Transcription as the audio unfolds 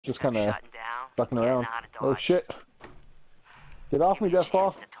just kind of fucking around. Oh shit! Get off me,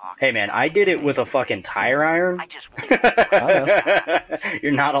 Deathclaw! Hey man, I did it with a fucking tire iron.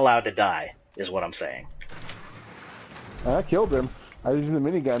 You're not allowed to die, is what I'm saying. I killed him. I was using the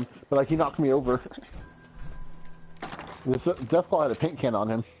minigun, but like he knocked me over. This Deathclaw had a paint can on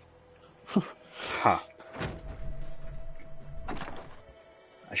him. Huh.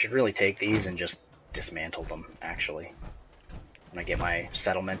 I should really take these and just dismantle them, actually. When I get my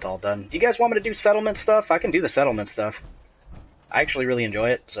settlement all done. Do you guys want me to do settlement stuff? I can do the settlement stuff. I actually really enjoy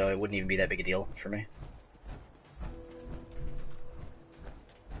it, so it wouldn't even be that big a deal for me.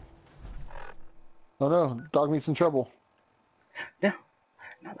 Oh no, dog meat's in trouble. No,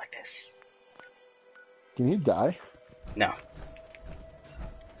 not like this. Can he die? No.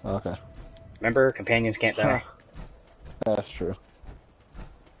 Okay. Remember, companions can't die. That's true.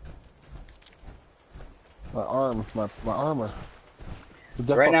 My armor.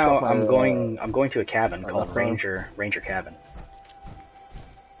 So right now, I'm going to a cabin called Ranger Cabin.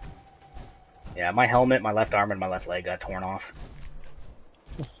 Yeah, my helmet, my left arm, and my left leg got torn off.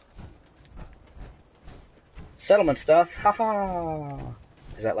 Settlement stuff, haha.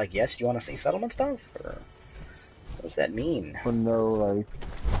 Is that like, yes, you want to see settlement stuff, or what does that mean? Or no, like,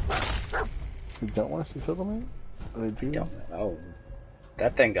 you don't want to see settlement? Or they do? I don't know.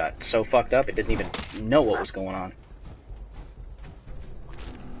 That thing got so fucked up, it didn't even know what was going on.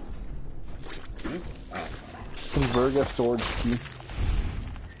 Oh. Converga storage key.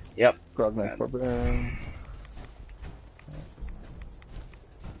 Yep. Grognak barbarian.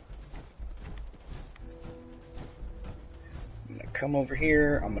 I'm gonna come over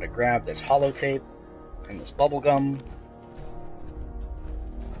here, I'm gonna grab this holotape and this bubblegum.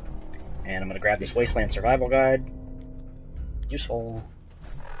 And I'm gonna grab this Wasteland Survival Guide. Useful.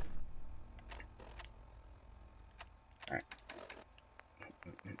 Alright.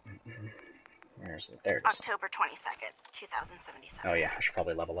 Where is it? There it is. October 22nd, 2077. Oh yeah, I should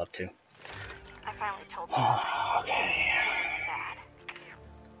probably level up too. I finally told him. Okay. Bad.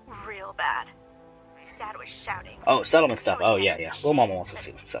 Real bad. Dad was shouting. Oh, settlement stuff. Oh yeah, yeah. Well, Mama wants to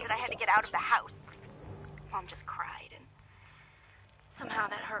see the settlement I had to get out of the house. Mom just cried, and somehow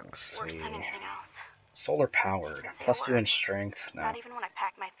that hurt worse than anything else. Solar powered. +2 in strength. No. Not even when I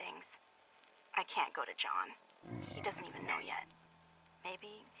pack my things. I can't go to John. He doesn't even know yet.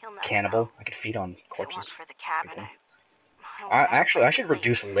 Maybe he'll never Cannibal. know. I could feed on corpses. For the cabin, actually, I should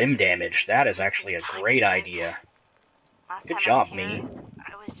reduce limb damage. That is actually a great idea. Good job, me.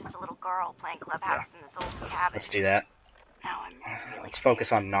 I was just a little girl playing clubhouse in this old cabin. Let's do that. Now I'm really Let's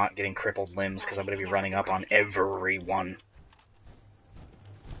focus on not getting crippled limbs, because I'm going to be running up on everyone.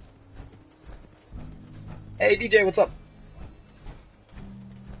 Hey, DJ, what's up?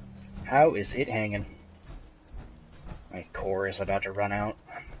 How is it hanging? My core is about to run out.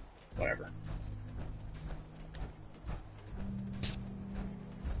 Whatever.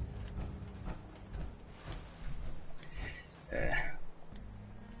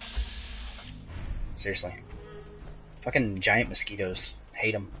 Seriously. Fucking giant mosquitoes.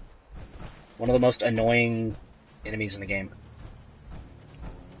 Hate them. One of the most annoying enemies in the game.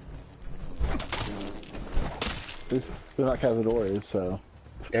 They're not cazadores, so...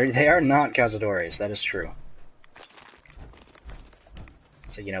 They are not cazadores, that is true.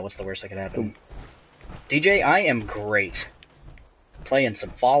 So, you know, what's the worst that could happen? DJ, I am great. Playing some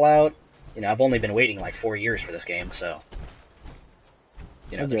Fallout. You know, I've only been waiting like 4 years for this game, so...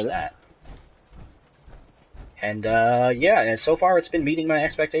 You know, there's that. And, yeah, so far it's been meeting my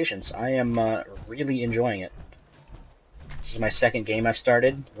expectations. I am, really enjoying it. This is my second game I've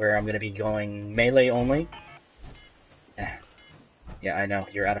started, where I'm gonna be going melee only. Yeah, I know,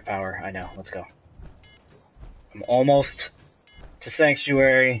 you're out of power. I know, let's go. I'm almost to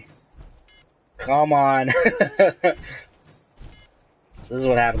Sanctuary. Come on! So this is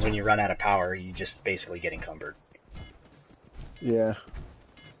what happens when you run out of power. You just basically get encumbered. Yeah.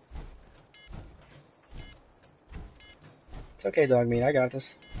 It's okay, dog meat. I got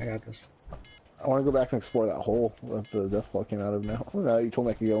this. I got this. I want to go back and explore that hole that the Deathclaw came out of now. Now you told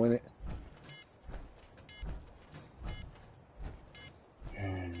me I could go in it.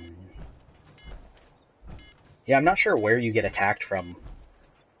 Yeah, I'm not sure where you get attacked from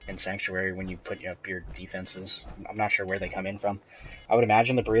in Sanctuary when you put up your defenses. I'm not sure where they come in from. I would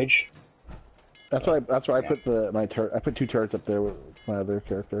imagine the bridge. That's why. That's why I put I put 2 turrets up there with my other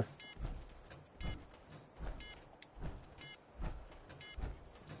character.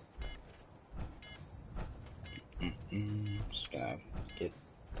 Just gonna get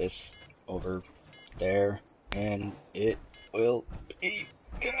this over there, and it will be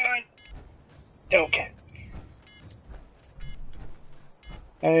good. Okay.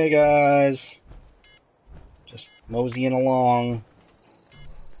 Hey guys. Just moseying along.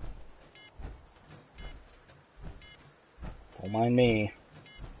 Don't mind me.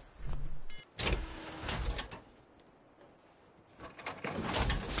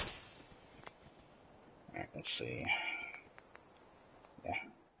 Alright, let's see. Yeah.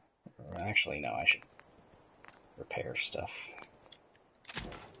 Actually, no, I should repair stuff.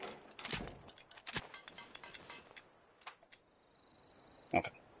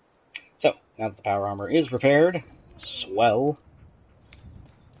 Okay. So, now that the power armor is repaired, swell.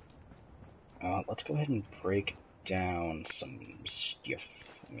 Let's go ahead and break down some stuff.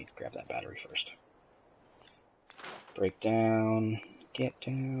 Let me grab that battery first. Break down, get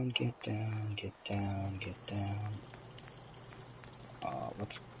down, get down, get down, get down.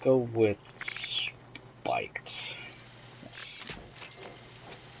 Let's go with spiked. Yes.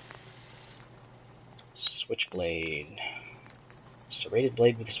 Switchblade. Serrated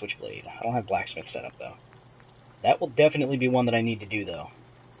blade with a switchblade. I don't have blacksmith set up though. That will definitely be one that I need to do though.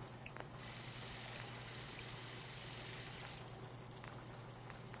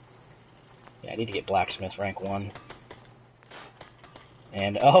 Yeah, I need to get blacksmith rank 1.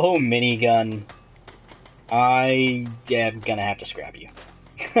 And, oh, minigun. I am gonna have to scrap you.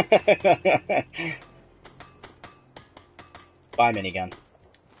 Bye, minigun.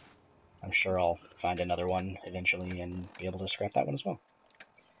 I'm sure I'll find another one eventually and be able to scrap that one as well.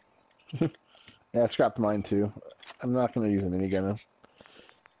 Yeah, I scrapped mine too. I'm not going to use a minigun.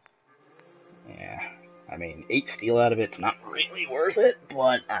 Yeah, I mean, 8 steel out of it's not really worth it,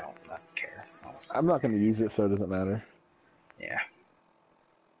 but I don't care, honestly. I'm not going to use it, so it doesn't matter. Yeah.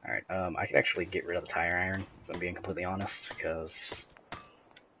 Alright, I could actually get rid of the tire iron, if I'm being completely honest, because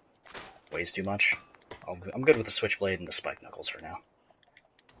it weighs too much. I'm good with the switchblade and the spike knuckles for now.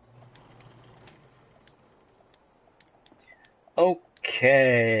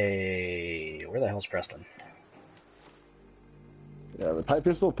 Okay, where the hell's Preston? Yeah, the pipe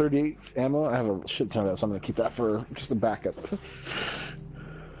pistol, 38 ammo. I have a shit ton of that, so I'm going to keep that for just a backup.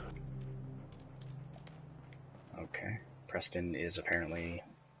 Okay, Preston is apparently...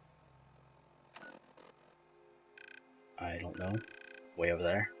 I don't know. Way over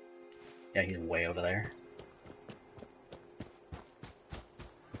there. Yeah, he's way over there.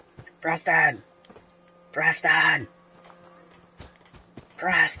 Preston! Preston!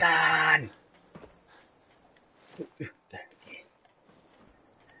 Preston!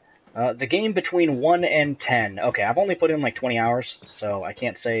 The game between 1 and 10. Okay, I've only put in like 20 hours, so I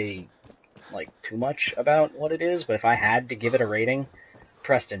can't say like too much about what it is, but if I had to give it a rating,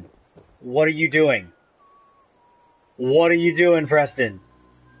 Preston, what are you doing? What are you doing, Preston?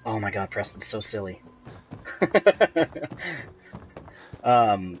 Oh my god, Preston's so silly.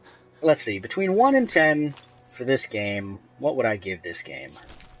 Let's see, between 1 and 10 for this game, what would I give this game?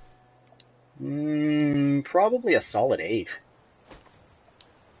 Probably a solid 8.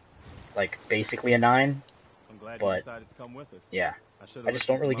 Like, basically a 9. I'm glad but, you decided to come with us. Yeah. I just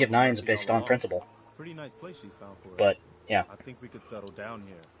don't really give 9s based on principle. Pretty nice place she's found for us. But, yeah. I think we could settle down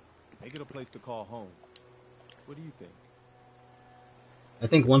here. Make it a place to call home. What do you think? I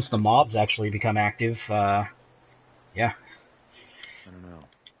think once the mobs actually become active, yeah. I don't know.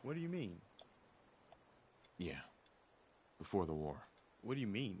 What do you mean? Yeah. Before the war. What do you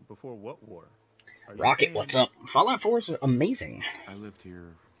mean? Before what war? Rocket, saying... what's up? Fallout 4 is amazing. I lived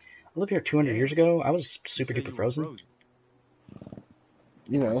here. I lived here 200 years ago. I was super duper frozen.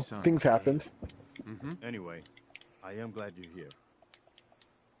 You know, things happened. Mm-hmm. Anyway, I am glad you're here.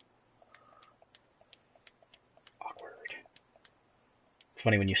 Awkward. It's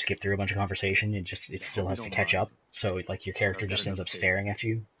funny when you skip through a bunch of conversation, it still has to catch up. So like your character just ends up staring at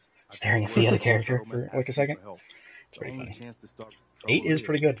you, staring at the other character for like a second. It's pretty funny. 8 is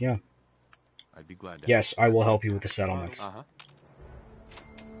pretty good, yeah. I'd be glad to. Yes, I will help you with the settlements.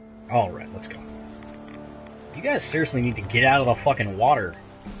 Alright, let's go. You guys seriously need to get out of the fucking water.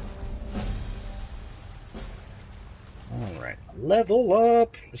 Alright, level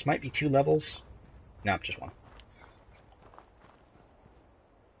up! This might be 2 levels. No, just 1.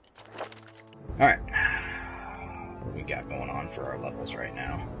 Alright. What do we got going on for our levels right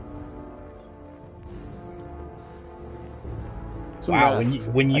now? So wow,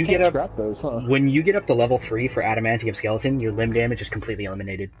 when you get up those, huh? when you get up to level 3 for adamantium skeleton, your limb damage is completely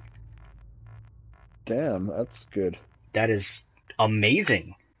eliminated. Damn, that's good. That is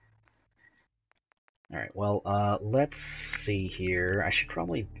amazing. Alright, well, let's see here. I should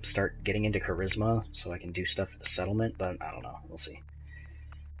probably start getting into charisma so I can do stuff for the settlement, but I don't know. We'll see.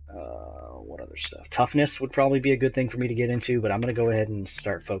 What other stuff? Toughness would probably be a good thing for me to get into, but I'm going to go ahead and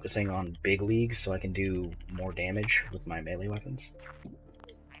start focusing on big leagues so I can do more damage with my melee weapons.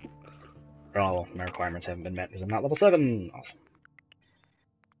 Oh, my requirements haven't been met because I'm not level 7. Awesome.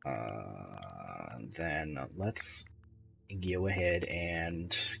 Then let's go ahead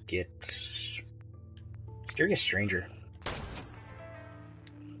and get Mysterious Stranger.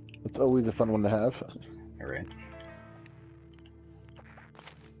 It's always a fun one to have. Alright.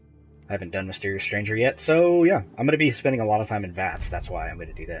 I haven't done Mysterious Stranger yet, so yeah, I'm going to be spending a lot of time in VATS, that's why I'm going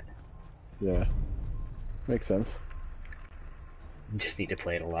to do that. Yeah. Makes sense. You just need to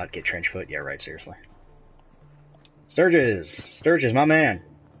play it a lot, get Trenchfoot. Yeah, right, seriously. Sturgis! Sturgis, my man!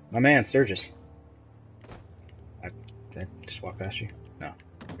 My man, Sturgis. Did I just walk past you? No.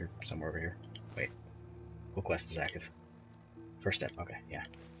 You're somewhere over here. Wait. What quest is active? First step, okay, yeah.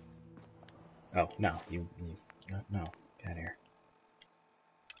 Oh, no. No. Get out of here.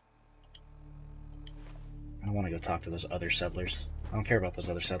 I don't want to go talk to those other settlers. I don't care about those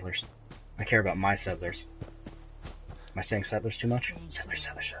other settlers. I care about my settlers. Am I saying settlers too much? Settlers.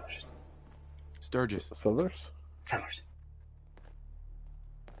 Sturgis. Southers? Settlers.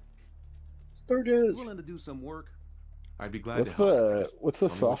 Sturgis! Willing to do some work? I'd be glad What's to help. the Just what's the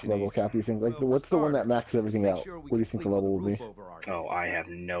tell me what soft you level need. cap you think? Like, Well, what's for the one that starters, maxes everything make out? sure we What do you can think the sleep with level a would be? roof over our Oh, heads. I have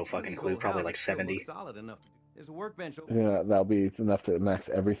no fucking These clue. old Probably like houses still look 70. solid enough to do. There's a workbench over Yeah, that'll be enough to max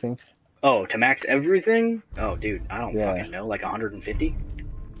everything. Oh, to max everything? Oh, dude, I don't Yeah. fucking know. Like 150?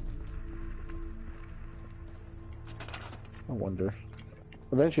 I wonder.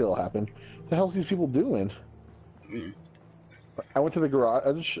 Eventually it'll happen. What the hell's these people doing? Mm. I went to the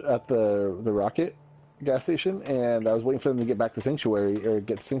garage at the Rocket gas station, and I was waiting for them to get back to Sanctuary, or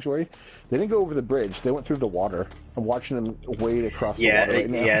get to Sanctuary. They didn't go over the bridge. They went through the water. I'm watching them wade across the water right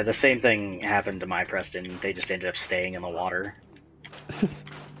now. Yeah, the same thing happened to my Preston. They just ended up staying in the water.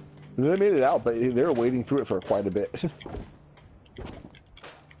 They made it out, but they were wading through it for quite a bit.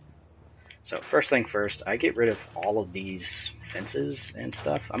 So first thing first, I get rid of all of these fences and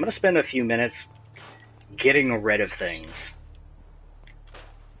stuff. I'm gonna spend a few minutes getting rid of things.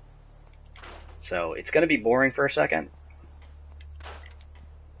 So it's gonna be boring for a second,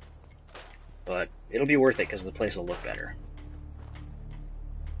 but it'll be worth it because the place will look better.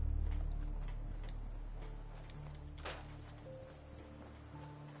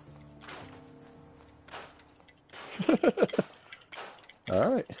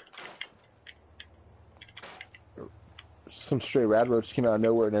 Alright. Some stray rad roach came out of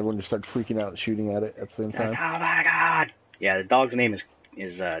nowhere, and everyone just started freaking out and shooting at it at the same time. Oh my god! Yeah, the dog's name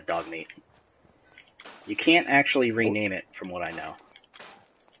is Dog Meat. You can't actually rename it, from what I know.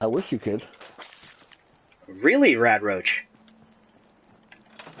 I wish you could. Really, Rad Roach?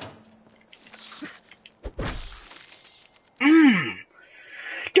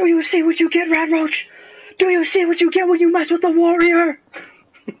 Do you see what you get, Rad Roach? Do you see what you get when you mess with the warrior?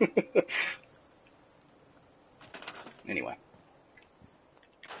 Anyway.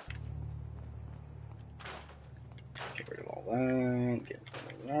 Let's get rid of all that. Get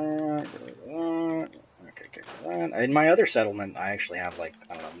rid of that. Get rid of that. Okay, get rid of that. In my other settlement, I actually have like,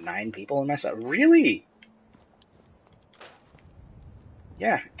 I don't know, 9 people in my settlement. Really?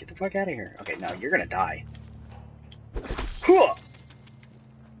 Yeah, get the fuck out of here. Okay, no, you're gonna die. Hooah!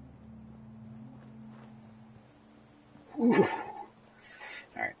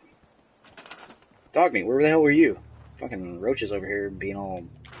 Alright. Dog meat, where the hell were you? Fucking roaches over here being all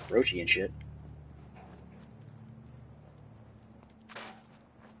roachy and shit.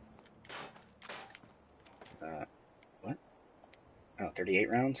 What? Oh, 38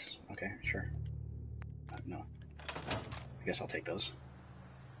 rounds? Okay, sure. No. I guess I'll take those.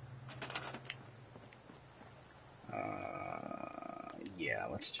 Yeah,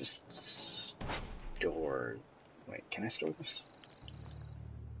 let's just store... Wait, can I store this?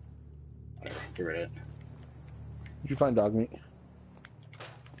 Whatever, get rid of it. Did you find dog meat?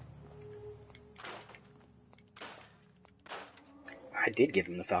 I did give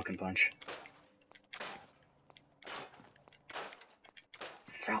him the Falcon Punch.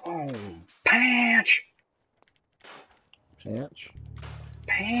 Falcon Punch! Pinch?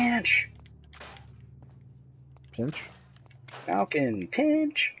 Punch! Pinch? Falcon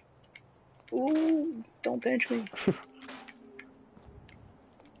Pinch! Ooh, don't pinch me.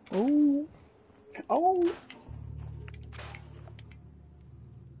 Ooh. Oh!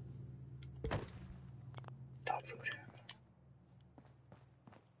 Dog food.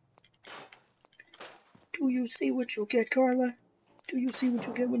 Do you see what you get, Carla? Do you see what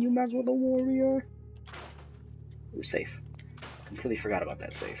you get when you mess with a warrior? It was safe. Completely forgot about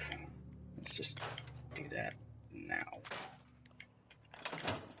that safe. Let's just do that now.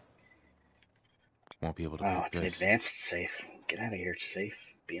 Won't be able to Oh, pick it's an this. advanced safe. Get out of here, safe.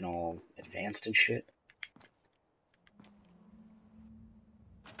 Being all advanced and shit.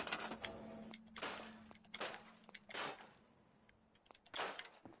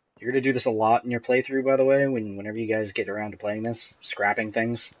 You're gonna do this a lot in your playthrough, by the way. Whenever you guys get around to playing this, scrapping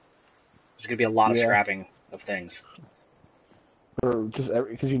things. There's gonna be a lot of scrapping of things. Or just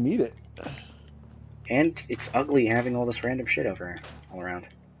because you need it. And it's ugly having all this random shit over all around.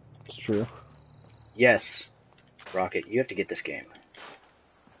 It's true. Yes, Rocket, you have to get this game.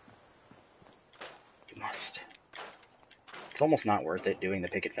 You must. It's almost not worth it doing the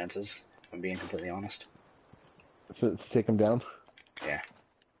picket fences, if I'm being completely honest. To take them down? Yeah.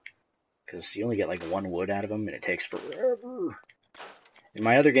 Because you only get like 1 wood out of them, and it takes forever. In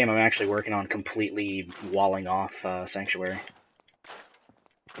my other game, I'm actually working on completely walling off Sanctuary.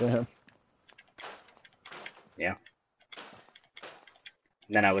 Yeah. Yeah.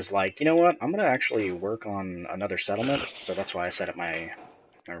 And then I was like, you know what? I'm going to actually work on another settlement, so that's why I set up my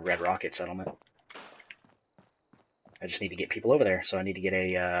Red Rocket settlement. I just need to get people over there, so I need to get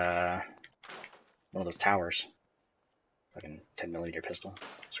a one of those towers. Fucking 10mm pistol.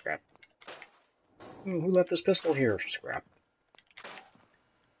 Scrap. Who left this pistol here? Scrap.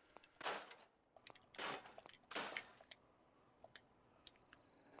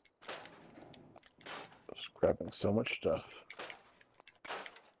 Scrapping so much stuff.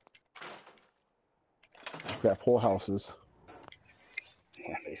 Scrap whole houses.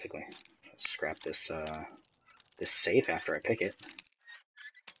 Yeah, basically. Scrap this this safe after I pick it.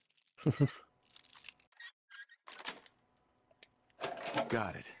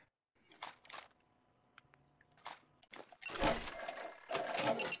 Got it.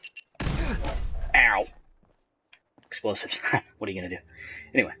 Ow! Explosives. What are you gonna do?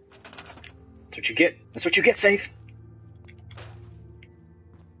 Anyway. That's what you get. That's what you get, safe!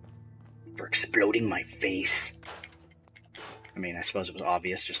 For exploding my face. I mean, I suppose it was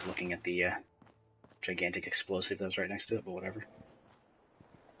obvious just looking at the gigantic explosive that was right next to it, but whatever.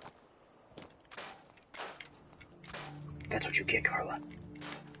 That's what you get, Carla.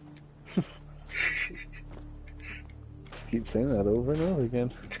 Keep saying that over and over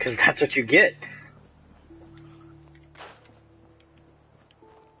again. It's because that's what you get.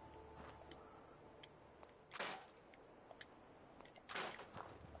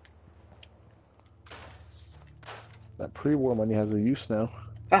 That pre-war money has a use now.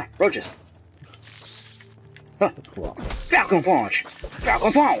 Ah, roaches. Huh. Falcon punch!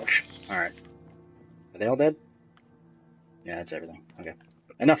 Falcon punch! Alright. Are they all dead? Yeah, that's everything. Okay.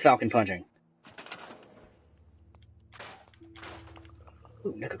 Enough falcon punching.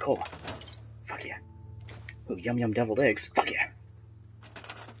 Ooh, Nuka-Cola. Fuck yeah. Ooh, yum yum deviled eggs. Fuck yeah.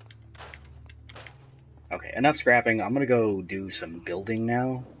 Okay, enough scrapping. I'm gonna go do some building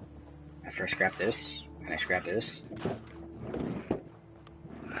now. After I scrap this, and I scrap this.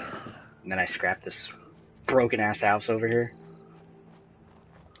 And then I scrap this broken ass house over here.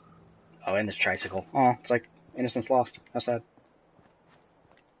 Oh, and this tricycle. Oh, it's like innocence lost. How sad.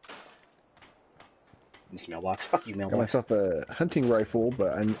 This mailbox. Fuck you, Got mailbox. myself a hunting rifle,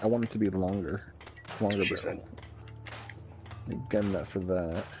 but I want it to be longer She barrel. said. Gun nut for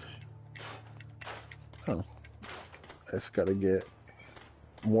that. Oh, I just gotta get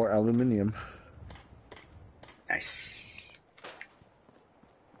more aluminium. Nice.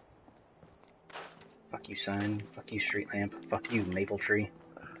 Fuck you, sign. Fuck you, street lamp. Fuck you, maple tree.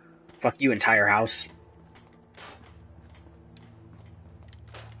 Fuck you, entire house.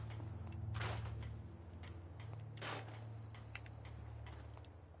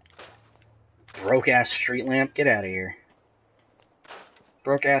 Broke ass street lamp, get out of here.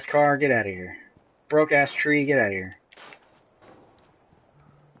 Broke ass car, get out of here. Broke ass tree, get out of here.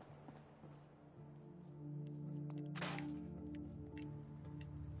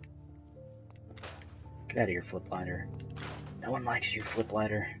 Get out of here, flip lighter. No one likes you, flip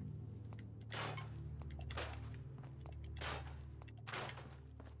lighter.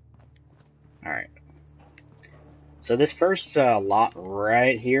 Alright. So this first lot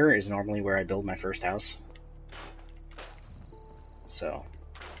right here is normally where I build my first house. So,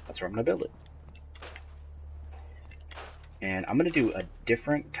 that's where I'm going to build it. And I'm going to do a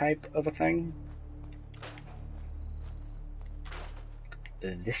different type of a thing.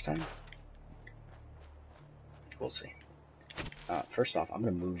 This time. We'll see. First off, I'm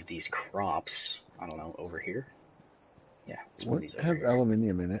going to move these crops, I don't know, over here. Yeah, let's move What these over has here.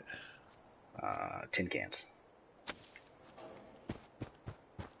 aluminium in it? Tin cans.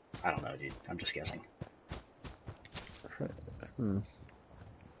 I don't know, dude. I'm just guessing. So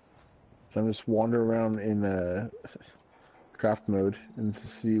I'm just wander around in craft mode and to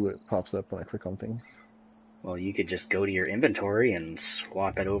see what pops up when I click on things. Well, you could just go to your inventory and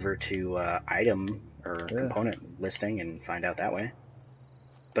swap it over to item or component listing and find out that way.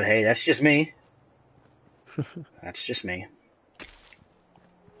 But hey, that's just me. That's just me.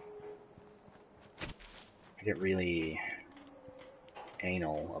 I get really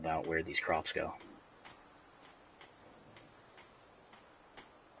anal about where these crops go.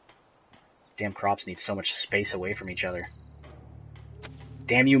 Damn crops need so much space away from each other.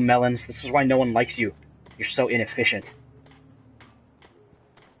 Damn you, melons. This is why no one likes you. You're so inefficient.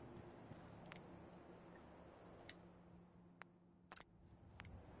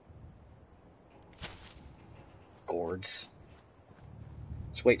 Gourds.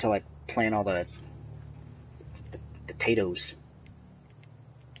 Just wait till I plant all the potatoes.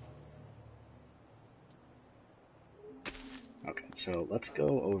 Okay, so let's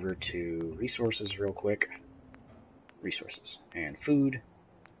go over to resources real quick. Resources. And food.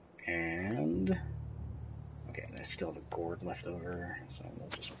 And... okay, I still have a gourd left over, so we'll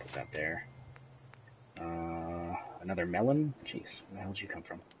just put that there. Another melon? Jeez, where the hell did you come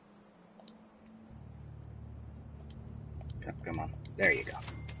from? Come on. There you go.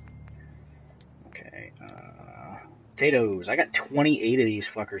 Okay, potatoes. I got 28 of these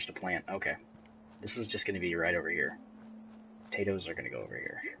fuckers to plant. Okay. This is just going to be right over here. Potatoes are going to go over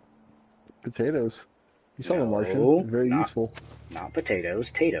here. Potatoes. You saw the No, Martian. Very not- useful. Not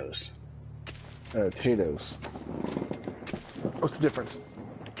potatoes, tatoes. Potatoes. What's the difference?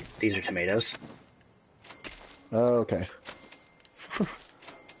 These are tomatoes. Oh, okay.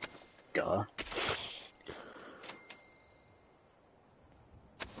 Duh.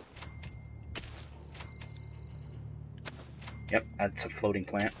 Yep, that's a floating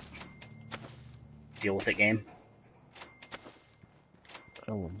plant. Deal with it, game.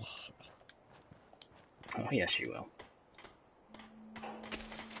 Oh, Oh, yes, you will.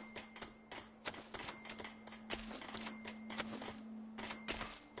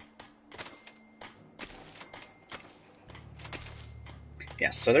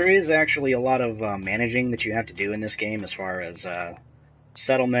 Yes, so there is actually a lot of managing that you have to do in this game as far as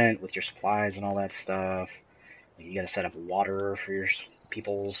settlement with your supplies and all that stuff. You gotta set up water for your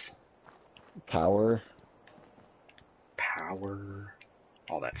peoples, power, power,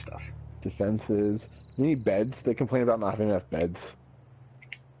 all that stuff. defenses. You need beds. They complain about not having enough beds.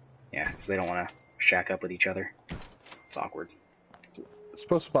 Yeah, because they don't want to shack up with each other. It's awkward. It's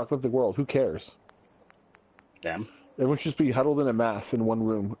post-apocalyptic world. Who cares? Them. Everyone should just be huddled in a mass in one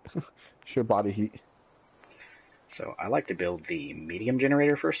room. Share body heat. So I like to build the medium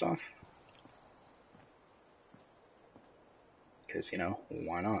generator first off. Because, you know,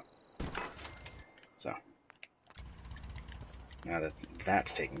 why not? So, now that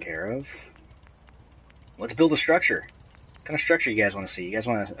that's taken care of, let's build a structure. What kind of structure you guys want to see? You guys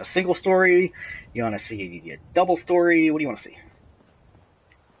want a single story? You want to see a double story? What do you want to see?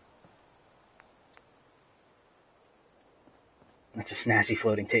 That's a snazzy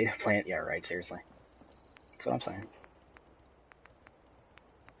floating plant. Yeah, right, seriously. That's what I'm saying.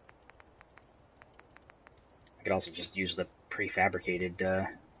 I could also just use the prefabricated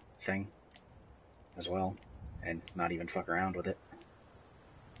thing as well and not even fuck around with it.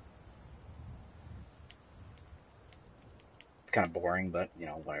 It's kind of boring, but, you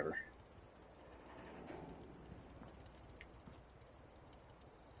know, whatever.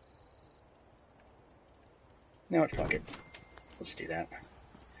 You know what, fuck it. Let's do that.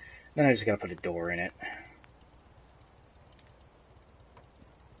 Then I just gotta put a door in it.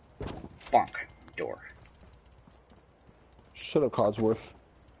 Bonk. Door. Shut up, Codsworth.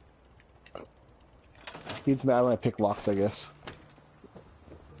 He's mad when I pick locks, I guess.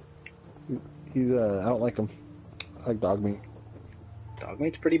 He's, I don't like him. I like dog meat. Dog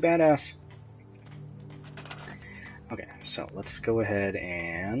meat's pretty badass. Okay, so let's go ahead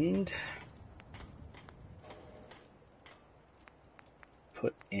and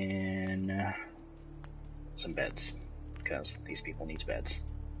put in some beds, because these people need beds.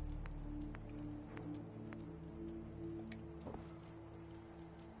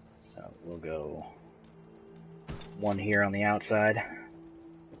 So we'll go one here on the outside.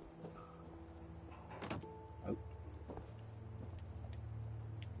 Oh.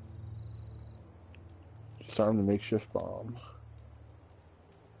 Disarm the makeshift bomb.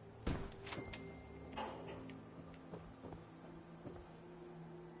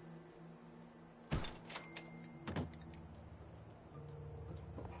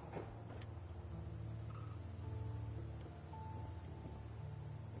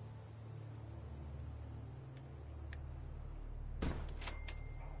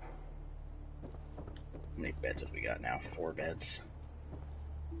 How many beds have we got now? 4 beds.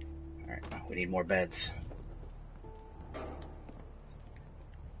 Alright, we need more beds.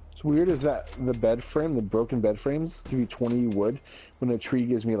 What's weird is that the bed frame, the broken bed frames, give you 20 wood, when a tree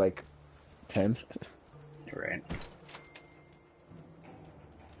gives me like 10. Right.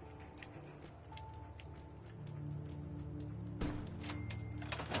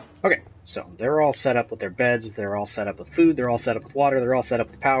 Okay, so they're all set up with their beds, they're all set up with food, they're all set up with water, they're all set up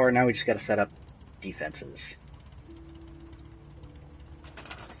with power. Now we just gotta set up defenses.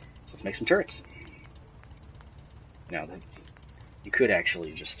 So let's make some turrets. Now, you could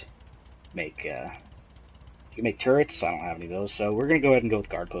actually just make, you can make turrets. I don't have any of those, so we're gonna go ahead and go with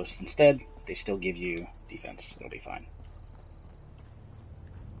guard posts instead. They still give you defense. It'll be fine.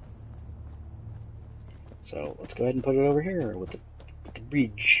 So let's go ahead and put it over here with the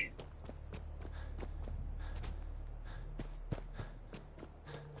bridge.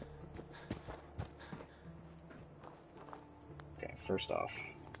 Okay, first off,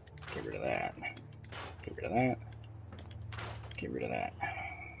 get rid of that. Get rid of that. Get rid of that.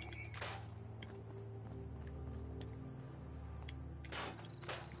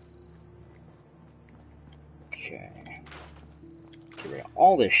 Okay. Get rid of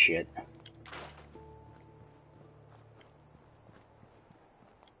all this shit.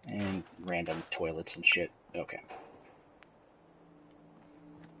 And random toilets and shit. Okay.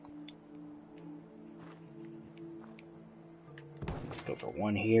 Let's go for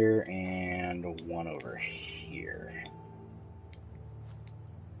one here and one over here.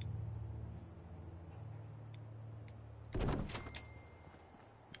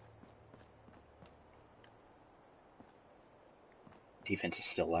 Defense is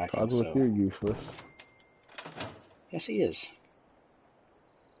still lacking, Toddler, so... you're useless. Yes, he is.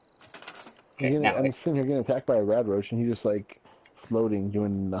 Okay, I'm sitting here getting attacked by a rad roach, and he's just like floating,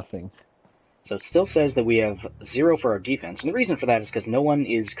 doing nothing. So it still says that we have 0 for our defense, and the reason for that is because no one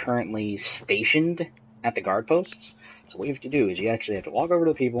is currently stationed at the guard posts. So what you have to do is you actually have to walk over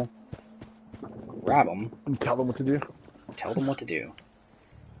to the people, grab them, And tell them what to do. tell them what to do.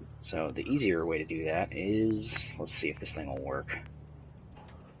 So the easier way to do that is, let's see if this thing will work.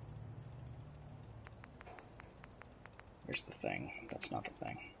 Where's the thing? That's not the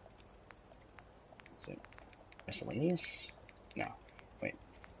thing. Is it miscellaneous? No. Wait.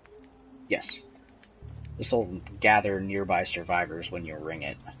 Yes. This will gather nearby survivors when you ring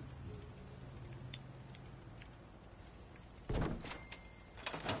it.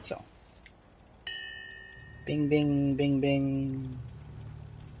 So. Bing, bing, bing, bing.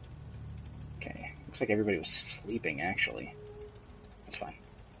 Okay. Looks like everybody was sleeping, actually. That's fine.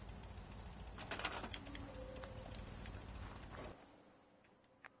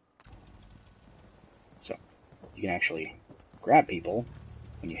 So, you can actually grab people.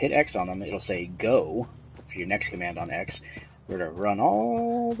 When you hit X on them, it'll say go for your next command on X. We're going to run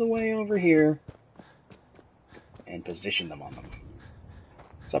all the way over here and position them on them.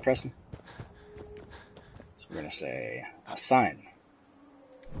 What's up, Preston? So we're going to say assign.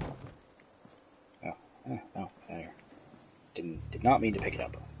 Oh, there. Did not mean to pick it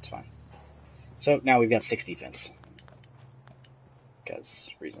up. It's fine. So now we've got 6 defense. Because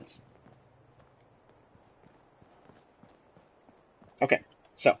reasons. Okay,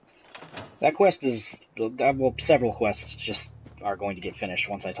 so that quest is, well, several quests just are going to get finished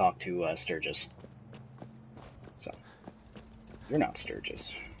once I talk to Sturgis. So, you're not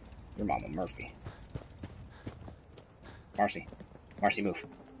Sturgis. You're Mama Murphy. Marcy, move.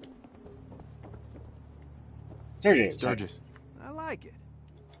 Sturgis. I like it.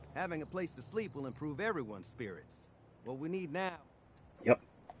 Having a place to sleep will improve everyone's spirits. What we need now... Yep.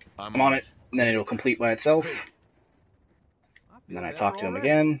 I'm on it, and then it'll complete by itself. And then I talk to him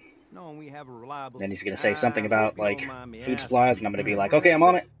again. Then he's going to say something about, like, food supplies, and I'm going to be like, okay, I'm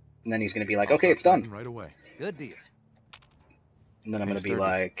on it. And then he's going to be like, okay, it's done. Right away. Good deal. And then I'm going to be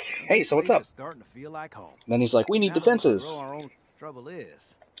like, hey, so what's up? Starting to feel like home. And then he's like, we need defenses. Trouble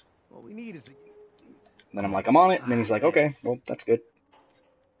is, what we need is the... And then I'm like, I'm on it. And then he's like, okay, well, that's good.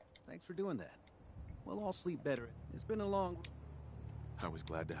 Thanks for doing that. We'll all sleep better. It's been a long... I was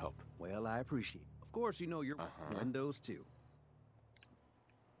glad to help. Well, I appreciate it. Of course, you know your windows, too.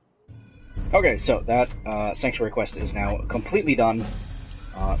 Okay, so that Sanctuary quest is now completely done.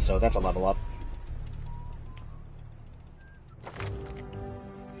 So that's a level up.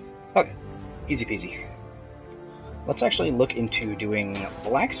 Okay, easy peasy. Let's actually look into doing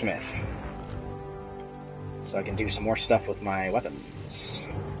blacksmith. So I can do some more stuff with my weapons.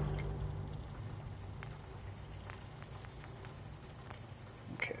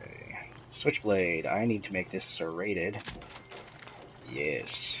 Okay, switchblade. I need to make this serrated.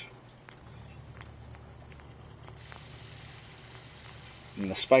 Yes. And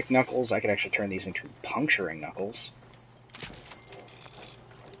the spike knuckles, I could actually turn these into puncturing knuckles.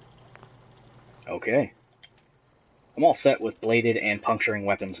 Okay. I'm all set with bladed and puncturing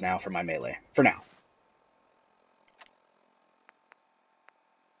weapons now for my melee. For now.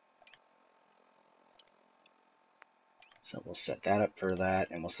 So we'll set that up for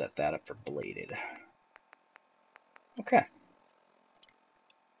that, and we'll set that up for bladed. Okay.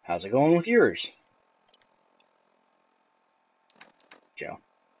 How's it going with yours, Joe?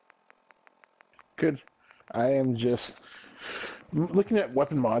 Good. I am just looking at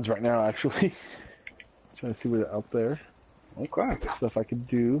weapon mods right now, actually. Trying to see what's out there. Okay. Stuff I can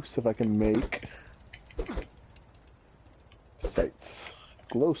do, stuff I can make. Sights.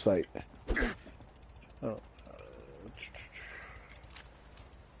 Glow sight. Oh.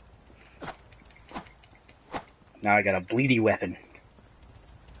 Now I got a bleedy weapon.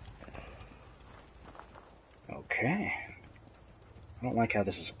 Okay. I don't like how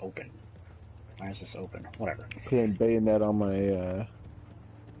this is open. Why is this open? Whatever. Putting bayonet on my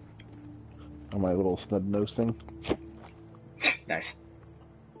little snub nose thing. Nice.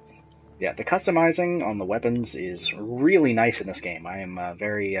 Yeah, the customizing on the weapons is really nice in this game. I am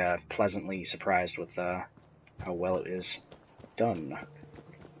very pleasantly surprised with how well it is done.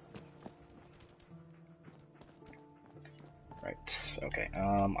 Right, okay.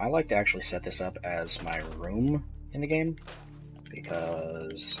 I like to actually set this up as my room in the game,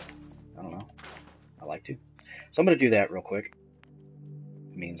 because, I don't know, I like to. So I'm going to do that real quick.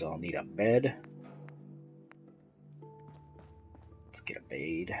 It means I'll need a bed. Let's get a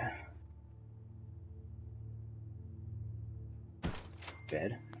bed.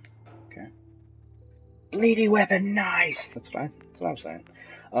 Bed. Okay. Bleedy weapon, nice! That's what I'm saying.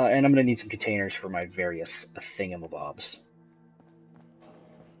 And I'm going to need some containers for my various thingamabobs.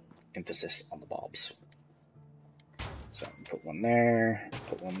 Emphasis on the bobs. So put one there,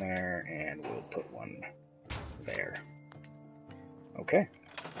 and we'll put one there. Okay.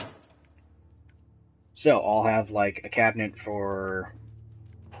 So I'll have like a cabinet for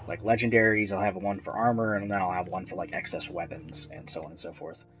like legendaries, I'll have one for armor, and then I'll have one for like excess weapons, and so on and so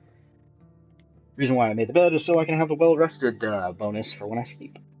forth. Reason why I made the bed is so I can have a well-rested bonus for when I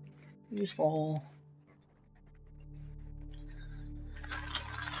sleep. Useful.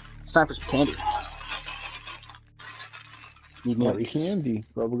 It's time for some candy. Need more Reese's. Candy,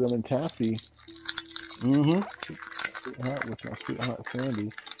 bubblegum and taffy. Mm-hmm. Sweet hot with my sweet hot candy.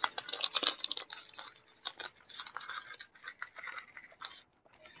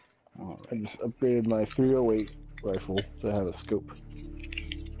 All I right. just upgraded my 308 rifle to have a scope.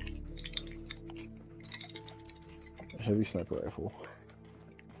 A heavy sniper rifle.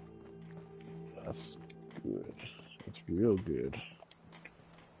 That's good. That's real good.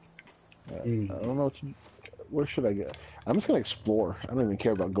 I don't know where should I go? I'm just gonna explore. I don't even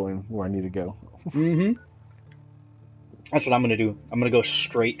care about going where I need to go. Mm-hmm. That's what I'm gonna do. I'm gonna go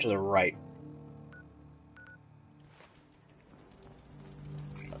straight to the right.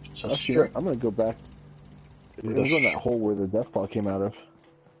 So straight. I'm gonna go back. It was in that hole where the death claw came out of.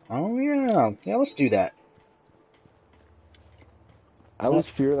 Oh yeah, yeah. Let's do that. I always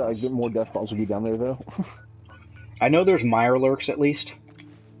fear that like more death claws will be down there though. I know there's Mirelurks at least.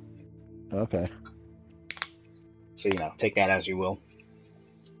 Okay. So you know, take that as you will.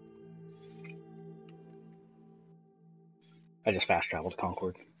 I just fast traveled to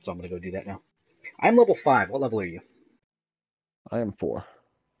Concord, so I'm gonna go do that now. I'm level 5. What level are you? I am 4.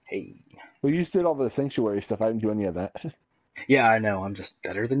 Hey. Well, you just did all the sanctuary stuff. I didn't do any of that. Yeah, I know. I'm just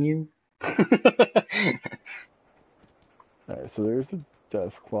better than you. Alright, so there's the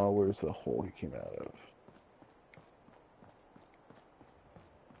death claw. Where's the hole he came out of?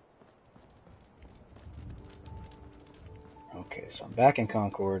 Okay, so I'm back in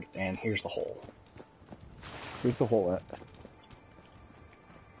Concord, and here's the hole. Where's the hole at?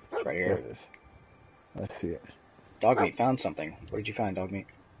 It's right here. There it is. I see it. Dogmeat found something. What did you find, Dogmeat?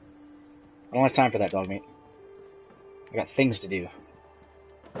 I don't have time for that, Dogmeat. I got things to do.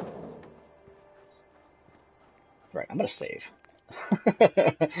 Right, I'm gonna save.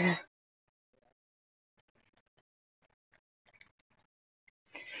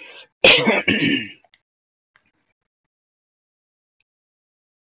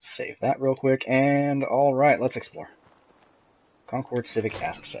 Save that real quick, and alright, let's explore. Concord Civic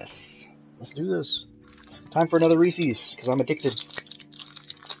Access. Let's do this. Time for another Reese's, because I'm addicted.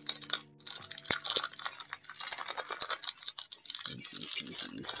 Reese's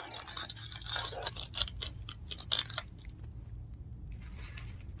Pieces.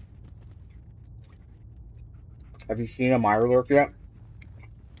 Have you seen a Mirelurk yet?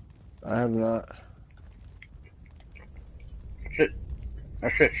 I have not.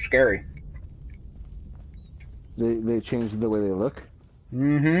 That shit's scary. They changed the way they look.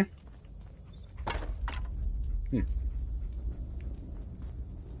 Mm-hmm.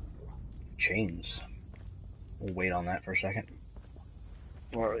 Chains. We'll wait on that for a second.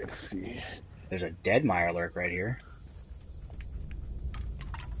 Alright, let's see. There's a dead Mirelurk right here.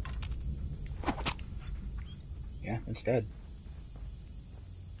 instead.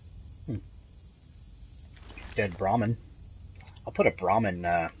 Dead Brahmin. I'll put a Brahmin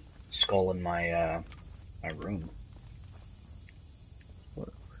skull in my my room.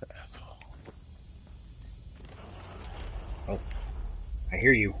 What asshole? Oh, I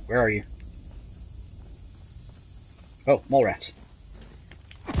hear you. Where are you? Oh, mole rats.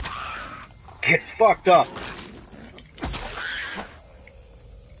 Get fucked up!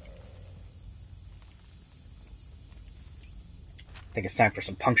 I think it's time for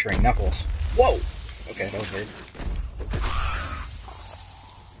some puncturing knuckles. Whoa! Okay, that was weird.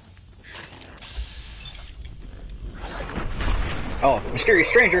 Oh, mysterious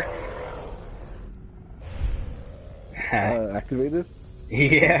stranger! Activated?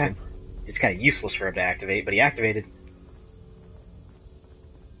 Yeah. Awesome. It's kind of useless for him to activate, but he activated.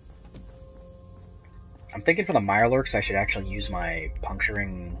 I'm thinking for the Mirelurks I should actually use my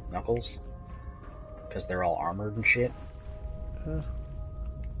puncturing knuckles. Because they're all armored and shit.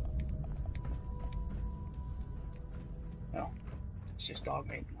 No. It's just dog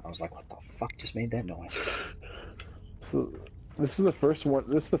meat. I was like, what the fuck just made that noise? So this is the first one.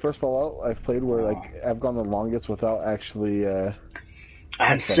 This is the first Fallout I've played where like I've gone the longest without actually.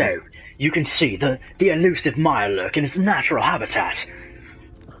 And so, you can see the elusive Mirelurk in its natural habitat.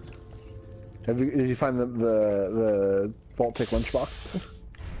 Did you find the Vault Tech lunchbox?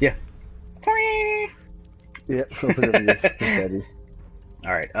 Yeah. Yeah. So confetti.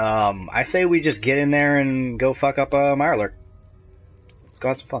 All right. I say we just get in there and go fuck up a Mirelurk. Let's go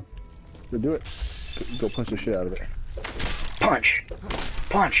have some fun. Go do it. Go punch the shit out of it. Punch!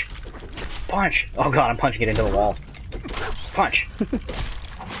 Punch! Punch! Oh god, I'm punching it into the wall. Punch!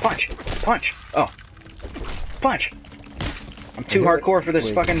 Punch! Punch! Oh. Punch! I'm too hardcore for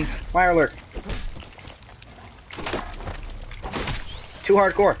this fucking Mirelurk. Too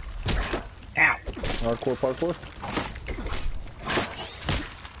hardcore. Ow. Hardcore parkour?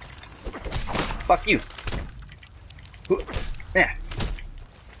 Fuck you. Yeah.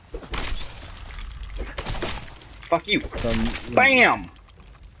 Fuck you. Bam!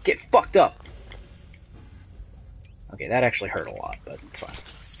 Get fucked up. Okay, that actually hurt a lot, but it's fine.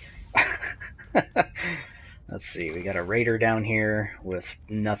 Let's see, we got a raider down here with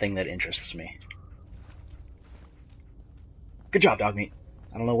nothing that interests me. Good job, dog meat.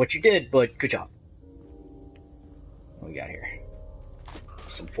 I don't know what you did, but good job. What we got here?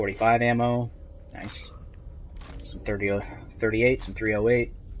 Some 45 ammo. Nice. Some 38, some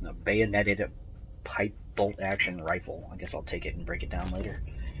 308. A bayoneted pipe bolt action rifle. I guess I'll take it and break it down later.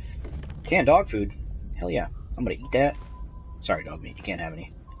 Canned dog food. Hell yeah. I'm gonna eat that. Sorry, dog meat. You can't have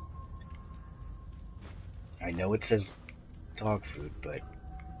any. I know it says dog food, but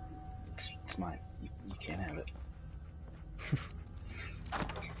it's mine. You can't have it.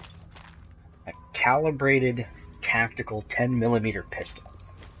 A calibrated tactical 10mm pistol.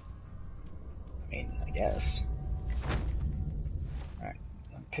 I mean, I guess. Alright.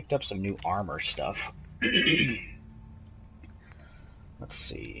 I picked up some new armor stuff. Let's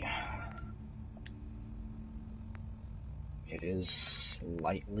see. It is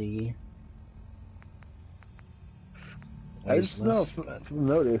slightly... I just noticed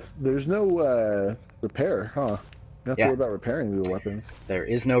there's no repair, huh? You have to worry about repairing the weapons. There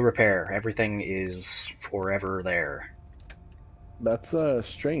is no repair. Everything is forever there. That's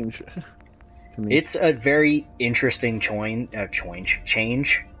strange to me. It's a very interesting change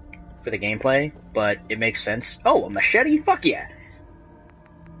for the gameplay, but it makes sense. Oh, a machete? Fuck yeah!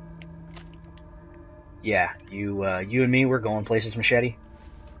 Yeah, you and me, we're going places, machete.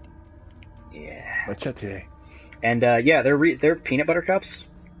 Yeah. Machete. And yeah, they're peanut butter cups,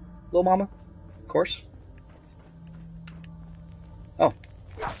 little mama, of course. Oh,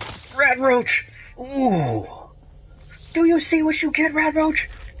 Rad Roach! Ooh, do you see what you get, Rad Roach?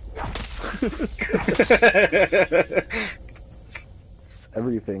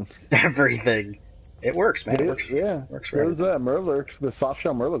 Everything. Everything. It works, man. It works. Yeah. Works for There's that Mirelurk. The soft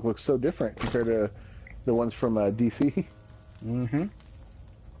shell Mirelurk looks so different compared to the ones from DC. Mm-hmm.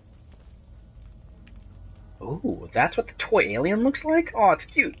 Ooh, that's what the toy alien looks like? Oh, it's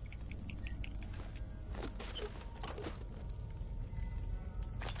cute.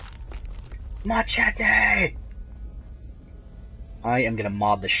 Machete! I am gonna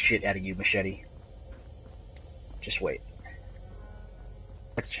mob the shit out of you, machete. Just wait.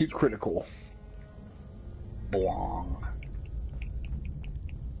 Acute critical. Blong.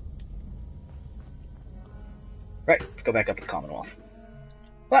 Right, let's go back up to the Commonwealth.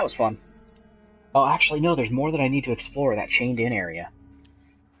 Well, that was fun. Oh, actually, no, there's more that I need to explore, that chained-in area.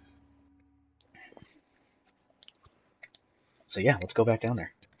 So yeah, let's go back down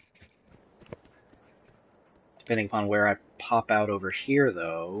there. Depending upon where I pop out over here,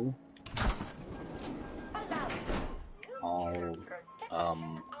 though, I'll,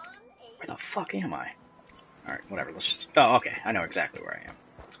 where the fuck am I? Alright, whatever, let's just, oh, okay, I know exactly where I am.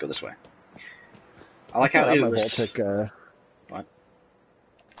 Let's go this way. I like how I it have my was... Vault-Tec, What?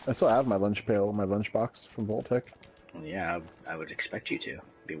 I still have my lunch pail, my lunch box from Vault-Tec. Well, yeah, I would expect you to.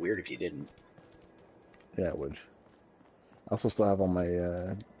 It'd be weird if you didn't. Yeah, it would. I also still have all my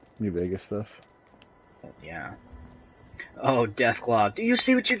New Vegas stuff. Well, yeah. Oh, Deathclaw. Do you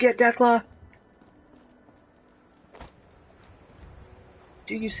see what you get, Deathclaw?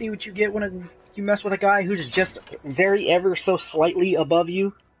 Do you see what you get when you mess with a guy who's just very ever so slightly above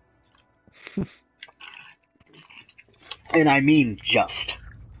you? And I mean just.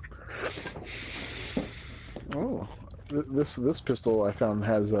 Oh, this pistol I found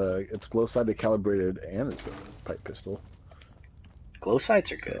has it's glow-sighted calibrated and it's a pipe pistol. Glow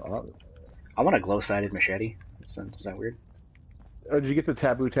sights are good. So, I want a glow-sighted machete. Is that weird? oh, did you get the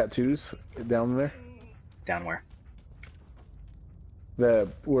taboo tattoos down there? Down where?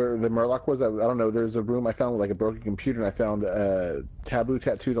 Where the Murloc was? I don't know. There's a room I found with like a broken computer, and I found taboo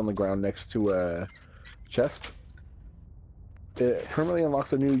tattooed on the ground next to a chest. It permanently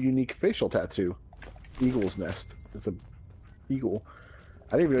unlocks a new unique facial tattoo. Eagle's nest. It's a eagle.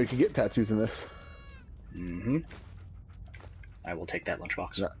 I didn't even know you could get tattoos in this. Mm-hmm. I will take that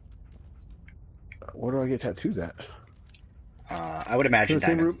lunchbox. No. Where do I get tattoos at? I would imagine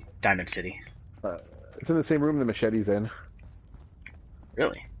Diamond City. It's in the same room the machete's in.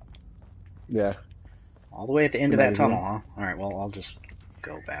 Really? Yeah. All the way at the end of that tunnel, huh? Alright, well, I'll just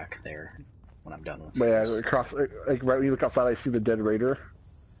go back there when I'm done with But yeah, this. across, like right when you look outside, I see the dead raider.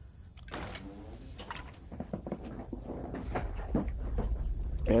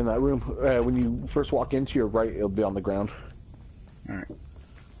 And that room, when you first walk into your right, it'll be on the ground. Alright.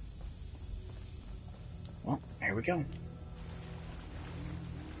 Well, here we go.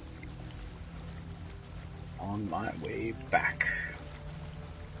 On my way back.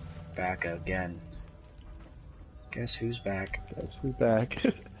 Back again. Guess who's back? Guess who's back?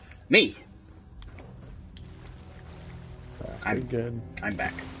 Me! I'm again. I'm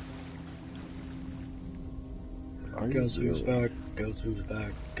back. Guess who's back? Guess who's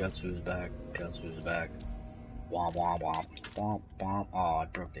back? Guess who's back? Guess who's back? Womp womp womp. Womp womp. Oh, I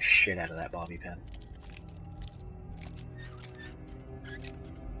broke the shit out of that bobby pin.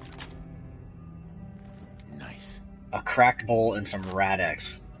 Nice. A cracked bowl and some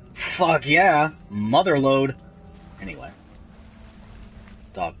Rad-X. Fuck yeah! Motherload! Anyway.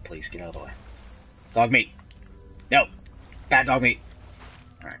 Dog, please, get out of the way. Dog meat! No! Bad dog meat!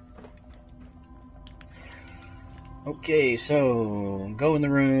 Alright. Okay, so... Go in the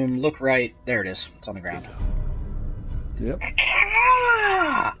room, look right. There it is. It's on the ground. Yep.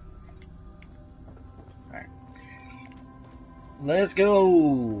 Alright. Let's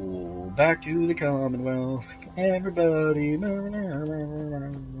go! Back to the Commonwealth. Everybody...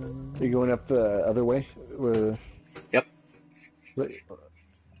 Are you going up the other way? Yep.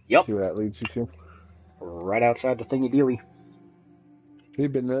 Yep. See where that leads you to? Right outside the thingy dealy. Have you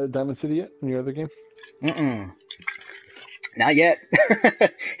been to Diamond City yet in your other game? Mm-mm. Not yet.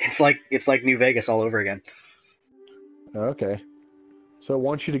 It's like New Vegas all over again. Okay. So I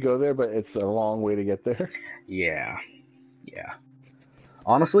want you to go there, but it's a long way to get there. Yeah. Yeah.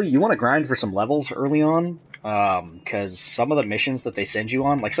 Honestly, you want to grind for some levels early on, because some of the missions that they send you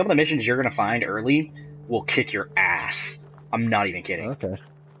on, like some of the missions you're going to find early, will kick your ass. I'm not even kidding. Okay.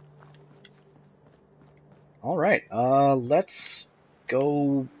 Alright, let's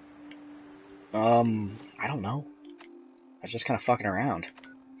go, I don't know. I was just kind of fucking around.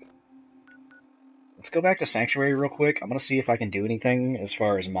 Let's go back to Sanctuary real quick. I'm gonna see if I can do anything as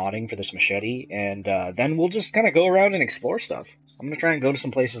far as modding for this machete, and then we'll just kind of go around and explore stuff. I'm gonna try and go to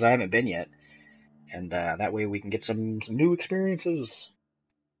some places I haven't been yet, and that way we can get some new experiences.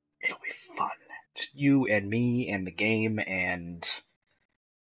 It'll be fun. Just you and me and the game, and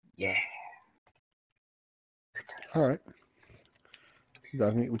yeah. All right.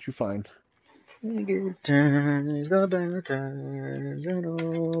 Dog meat, what you find? Good times, the bad times, and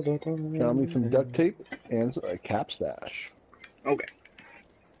all the time. Found me some duct tape and a cap stash. Okay.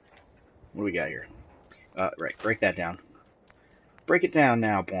 What do we got here? Right, break that down. Break it down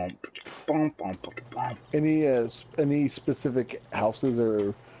now. Boom, boom, boom, boom, boom. Any specific houses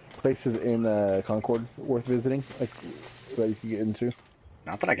or places in Concord worth visiting, like that you can get into?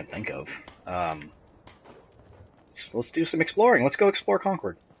 Not that I can think of. Let's do some exploring. Let's go explore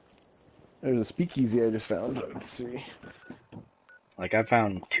Concord. There's a speakeasy I just found. Let's see. Like, I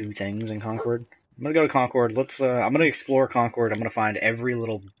found 2 things in Concord. I'm gonna go to Concord. I'm gonna explore Concord. I'm gonna find every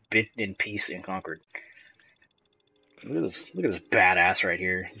little bit and piece in Concord. Look at this badass right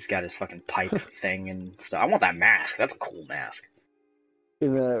here. He's got his fucking pipe thing and stuff. I want that mask. That's a cool mask.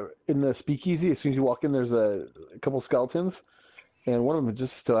 In the speakeasy, as soon as you walk in, there's a couple skeletons, and one of them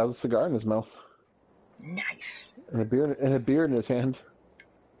just still has a cigar in his mouth. Nice. And a beer in his hand.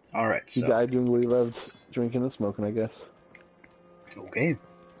 All right. He So. died doing what he loved, drinking and smoking, I guess. Okay.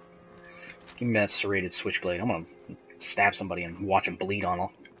 Give me that serrated switchblade. I'm gonna stab somebody and watch him bleed on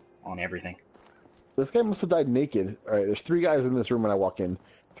everything. This guy must have died naked. All right, there's 3 guys in this room when I walk in.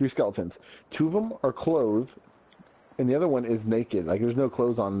 3 skeletons. 2 of them are clothed, and the other one is naked. Like there's no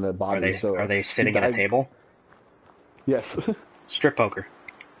clothes on the body. Are they sitting at a table? Yes. Strip poker.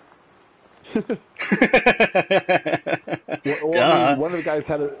 Well, Duh. I mean, one of the guys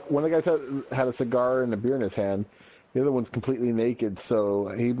had a cigar and a beer in his hand. The other one's completely naked, so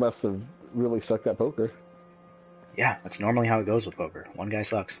he must have really sucked at poker. Yeah, that's normally how it goes with poker. One guy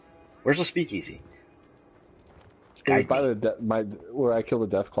sucks. Where's the speakeasy? Guide By me. where I killed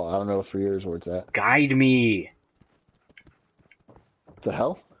the Deathclaw. I don't know for years where it's at. Guide me. The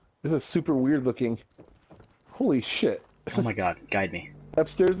hell? This is super weird looking. Holy shit. Oh my god, guide me.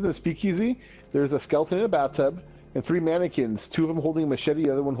 Upstairs in the speakeasy, there's a skeleton in a bathtub and 3 mannequins, 2 of them holding a machete,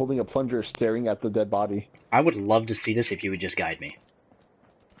 the other one holding a plunger, staring at the dead body. I would love to see this if you would just guide me.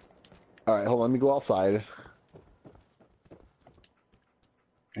 Alright, hold on, let me go outside.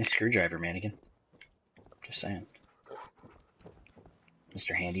 Nice screwdriver, mannequin. Just saying.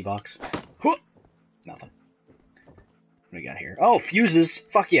 Mr. Handybox. Nothing. What do we got here? Oh, fuses!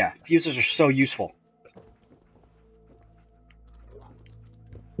 Fuck yeah! Fuses are so useful.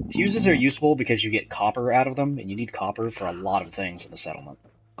 Fuses are useful because you get copper out of them, and you need copper for a lot of things in the settlement.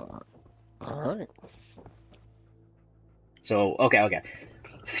 Alright. So, okay.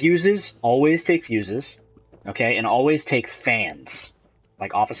 Fuses, always take fuses, okay? And always take fans.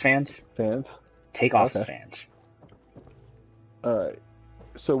 Like office fans. Fans? Take office fans. Alright.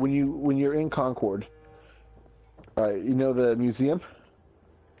 So when you're in Concord, alright, you know the museum?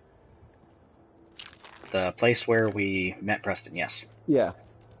 The place where we met Preston, yes. Yeah.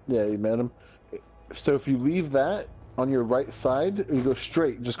 Yeah, you met him. So if you leave that on your right side, you go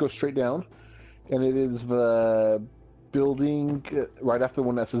straight, just go straight down, and it is the building right after the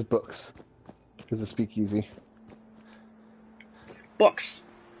one that says books. Is the speakeasy. Books!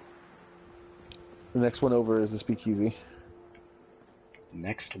 The next one over is the speakeasy.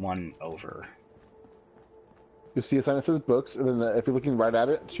 Next one over. You'll see a sign that says books, and then if you're looking right at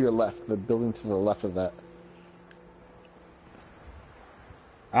it, to your left, the building to the left of that.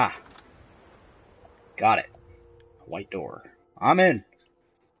 Ah. Got it. White door. I'm in.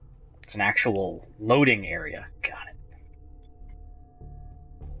 It's an actual loading area. Got it.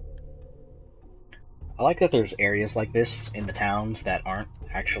 I like that there's areas like this in the towns that aren't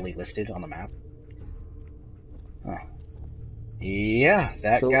actually listed on the map. Huh. Yeah,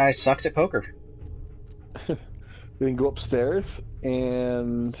 that guy sucks at poker. Then go upstairs,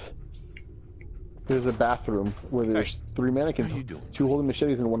 and there's a bathroom where there's 3 mannequins. How you doing? 2 holding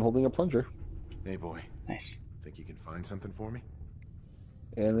machetes and 1 holding a plunger. Hey, boy. Nice. Think you can find something for me?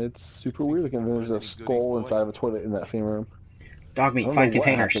 And it's super weird looking. There's a skull inside of a toilet in that same room. Dog meat, I don't find know what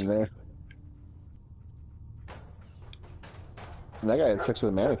containers. happened there. And that guy had sex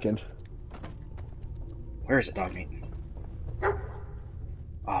with a mannequin. Where is it, dog meat?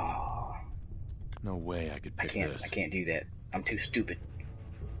 Oh, No way I could pick this. I can't do that. I'm too stupid.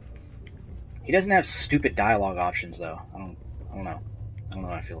 He doesn't have stupid dialogue options, though. I don't know. I don't know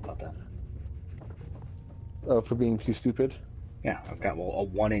how I feel about that. Oh, for being too stupid? Yeah, I've got a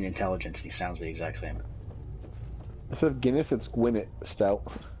 1 in intelligence, and he sounds the exact same. Instead of Guinness, it's Gwyneth Stout.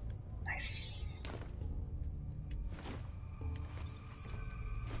 Nice.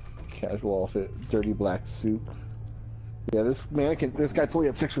 Casual outfit, dirty black suit. Yeah, this guy totally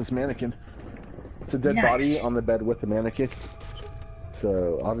had sex with this mannequin. It's a dead body on the bed with the mannequin.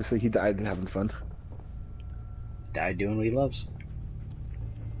 So, obviously he died having fun. Died doing what he loves.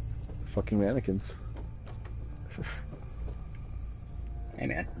 Fucking mannequins. Hey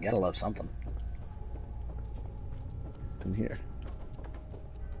man, you gotta love something. In here.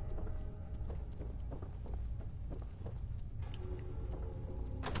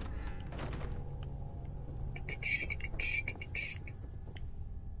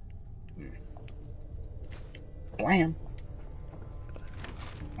 Blam.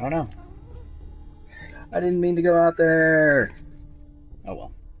 Oh no. I didn't mean to go out there. Oh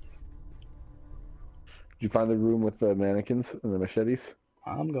well. Did you find the room with the mannequins and the machetes?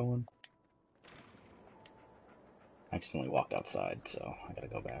 I'm going. I accidentally walked outside, so I gotta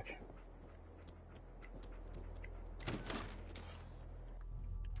go back.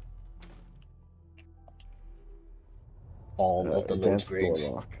 all of the load Advanced door screens.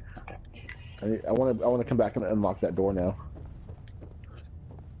 lock. Okay. I want to come back and unlock that door now.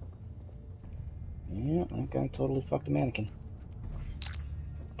 Yeah, okay, totally fucked the mannequin.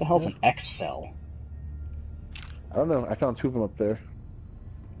 What the hell's an X cell? I don't know. I found two of them up there.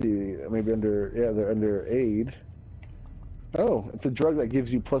 Maybe under, yeah, they're under aid. Oh, it's a drug that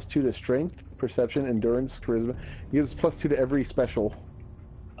gives you +2 to strength, perception, endurance, charisma. It gives +2 to every special.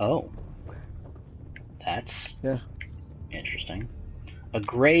 Oh. That's Yeah. interesting. A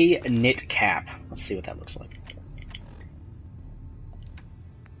gray knit cap. Let's see what that looks like.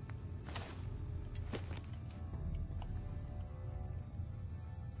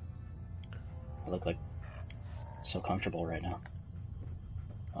 I look like so comfortable right now.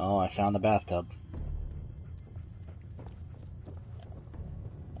 Oh, I found the bathtub.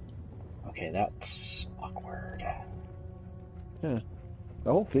 Okay, that's awkward. Yeah.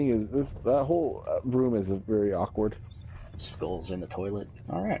 The whole thing is that whole room is very awkward. Skulls in the toilet.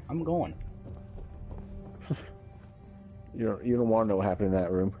 All right, I'm going. You don't want to know what happened in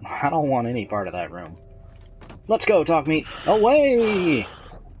that room. I don't want any part of that room. Let's go, talk meat. Away!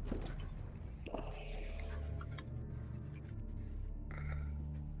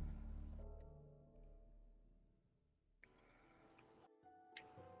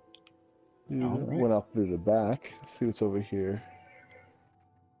 Right. Went out through the back. Let's see what's over here.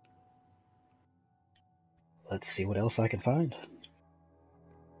 Let's see what else I can find.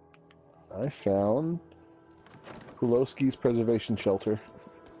 I found Pulowski's Preservation Shelter.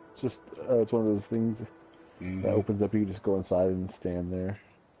 It's just it's one of those things that opens up. You can just go inside and stand there,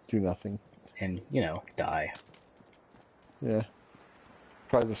 do nothing, and die. Yeah.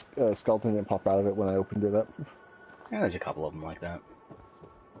 Probably the skeleton didn't pop out of it when I opened it up. Yeah, there's a couple of them like that.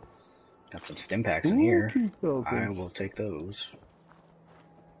 Got some stim packs in here. I will take those.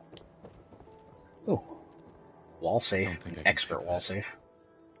 Oh, wall safe. Expert wall safe.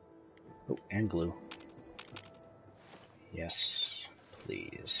 Oh, and glue. Yes,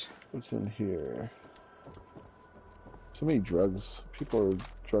 please. What's in here? So many drugs. People are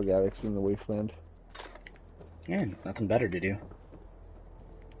drug addicts in the wasteland. Yeah, nothing better to do.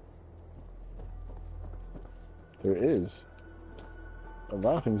 There is a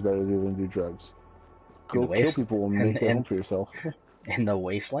lot of things better to do than do drugs. Go kill people and make a home for yourself. In the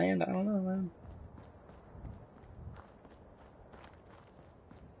wasteland? I don't know, man.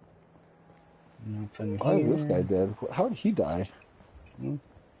 Nothing Why here. is this guy dead? How did he die?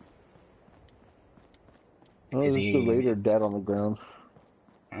 Oh, is the raider dead on the ground?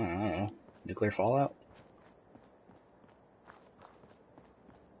 I don't know. Nuclear fallout?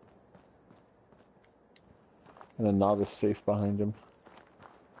 And a novice safe behind him.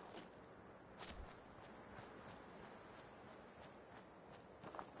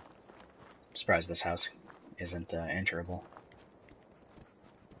 I'm surprised this house isn't enterable.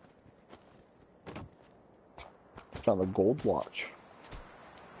 Found a gold watch.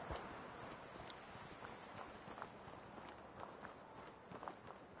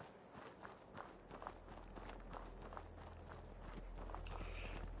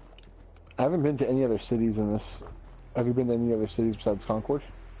 I haven't been to any other cities in this. Have you been to any other cities besides Concord?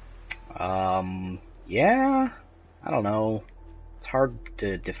 Yeah. I don't know. It's hard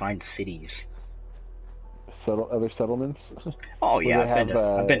to define cities. Other settlements? Oh yeah,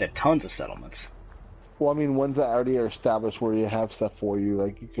 I've been to tons of settlements. Well, I mean, ones that already are established where you have stuff for you,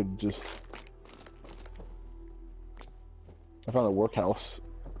 like you could just... I found a workhouse.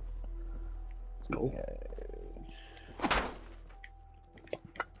 Cool.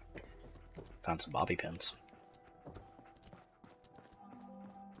 Found some bobby pins.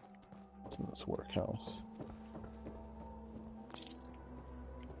 What's in this workhouse?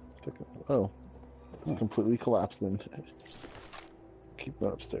 Oh. It's completely collapsed then. Keep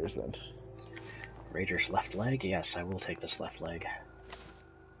going upstairs then. Raider's left leg? Yes, I will take this left leg.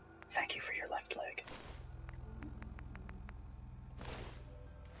 Thank you for your left leg.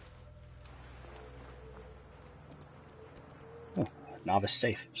 Oh, novice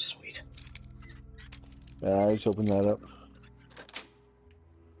safe. Sweet. Yeah, I just opened that up.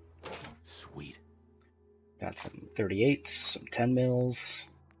 Sweet. Got some 38s, some 10 mils,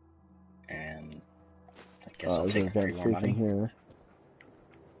 and I guess I'll take 3 more money. Here.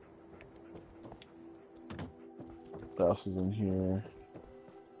 What else is in here?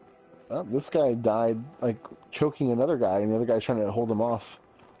 Oh, this guy died, like, choking another guy, and the other guy's trying to hold him off.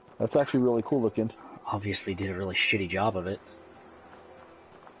 That's actually really cool looking. Obviously did a really shitty job of it.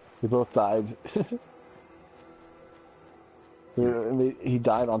 They both died. He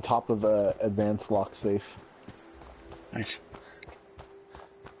died on top of a advanced lock safe. Nice.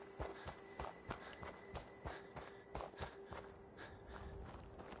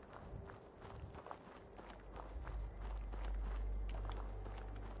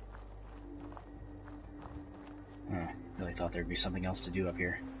 thought there'd be something else to do up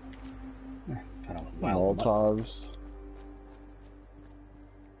here. Kind of wild. Molotovs.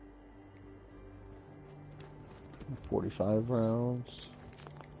 .45 rounds.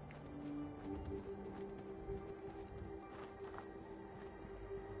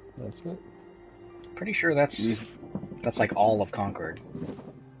 That's it. Pretty sure that's like all of Concord.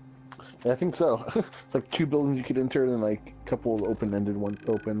 Yeah, I think so. It's like 2 buildings you could enter, and then like a couple of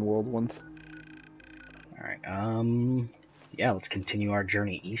open world ones. All right. Yeah, let's continue our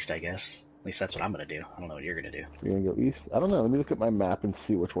journey east, I guess. At least that's what I'm gonna do. I don't know what you're gonna do. You're gonna go east? I don't know. Let me look at my map and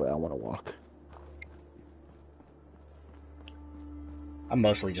see which way I want to walk. I'm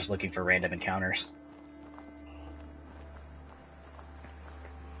mostly just looking for random encounters.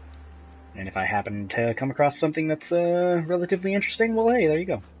 And if I happen to come across something that's relatively interesting, well, hey, there you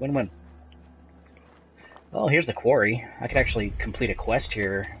go. Win-win. Well, here's the quarry. I could actually complete a quest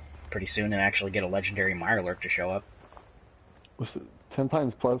here pretty soon and actually get a legendary Mirelurk to show up. What's it? 10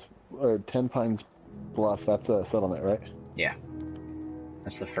 Pines Plus, or 10 Pines Bluff, that's a settlement, right? Yeah.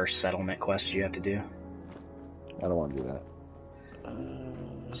 That's the first settlement quest you have to do. I don't want to do that.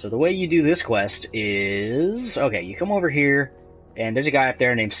 So the way you do this quest is... Okay, you come over here, and there's a guy up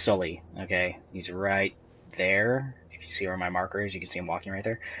there named Sully. Okay, he's right there. If you see where my marker is, you can see him walking right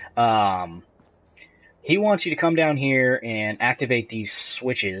there. He wants you to come down here and activate these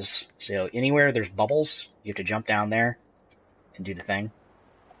switches. So anywhere there's bubbles, you have to jump down there and do the thing.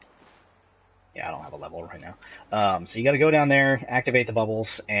 Yeah, I don't have a level right now. So you got to go down there, activate the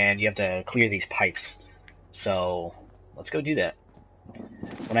bubbles, and you have to clear these pipes. So let's go do that.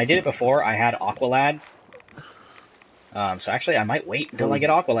 When I did it before, I had Aqualad. So actually, I might wait until I get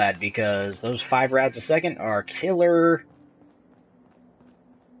Aqualad, because those 5 rads a second are killer.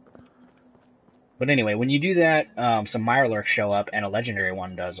 But anyway, when you do that, some Mirelurks show up, and a legendary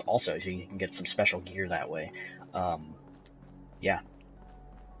one does also, so you can get some special gear that way. Yeah.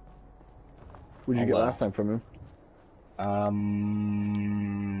 What did you get last time from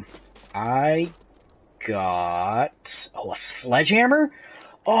him? I got... Oh, a sledgehammer?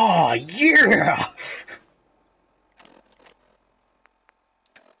 Oh, yeah!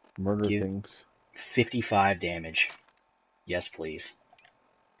 Murder things. 55 damage. Yes, please.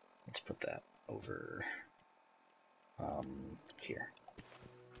 Let's put that over... here.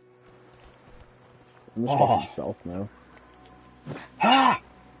 I'm just walking south now. Ah!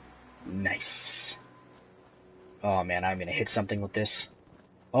 Nice. Oh man, I'm gonna hit something with this.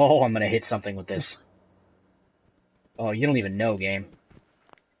 Oh, I'm gonna hit something with this. Oh, you don't even know, game.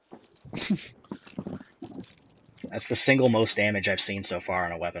 That's the single most damage I've seen so far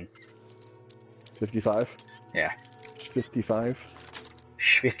on a weapon. 55? Yeah. 55?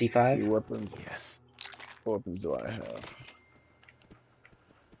 55? Your weapons? Yes. What weapons do I have?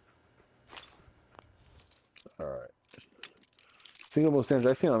 Alright. Single most damage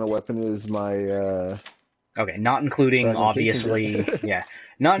I've seen on a weapon is my, Okay, not including, obviously, yeah.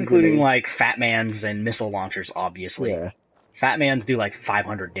 Not including, like, Fat Mans and missile launchers, obviously. Yeah. Fat Mans do, like,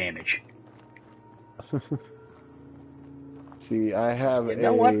 500 damage. See, I have You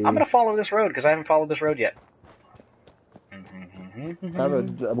know what? I'm gonna follow this road, because I haven't followed this road yet. I have a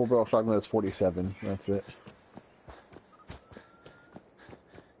double barrel shotgun that's 47. That's it.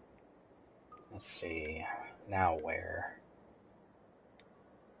 Let's see. Now where?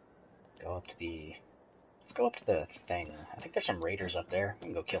 Go up to the... Let's go up to the thing. I think there's some raiders up there. We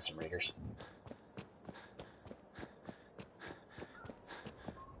can go kill some raiders.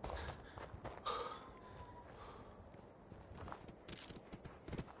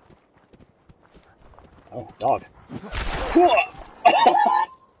 Oh, dog.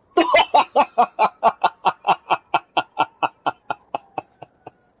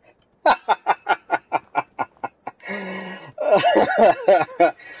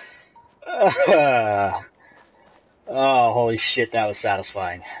 Oh, holy shit, that was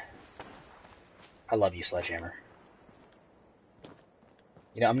satisfying. I love you, Sledgehammer.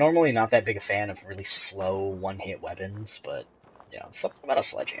 You know, I'm normally not that big a fan of really slow one-hit weapons, but, you know, something about a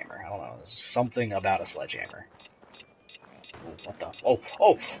Sledgehammer. I don't know, there's something about a Sledgehammer. Oh, what the? Oh,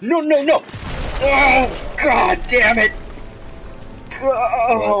 no, no, no! Oh, god damn it!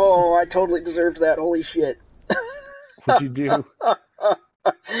 Oh, I totally deserved that, holy shit. What'd you do?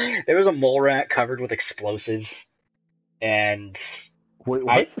 There was a mole rat covered with explosives, and Wait,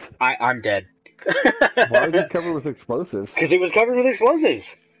 what? I'm dead. Why was he covered with explosives? Because he was covered with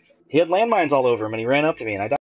explosives. He had landmines all over him, and he ran up to me, and I died.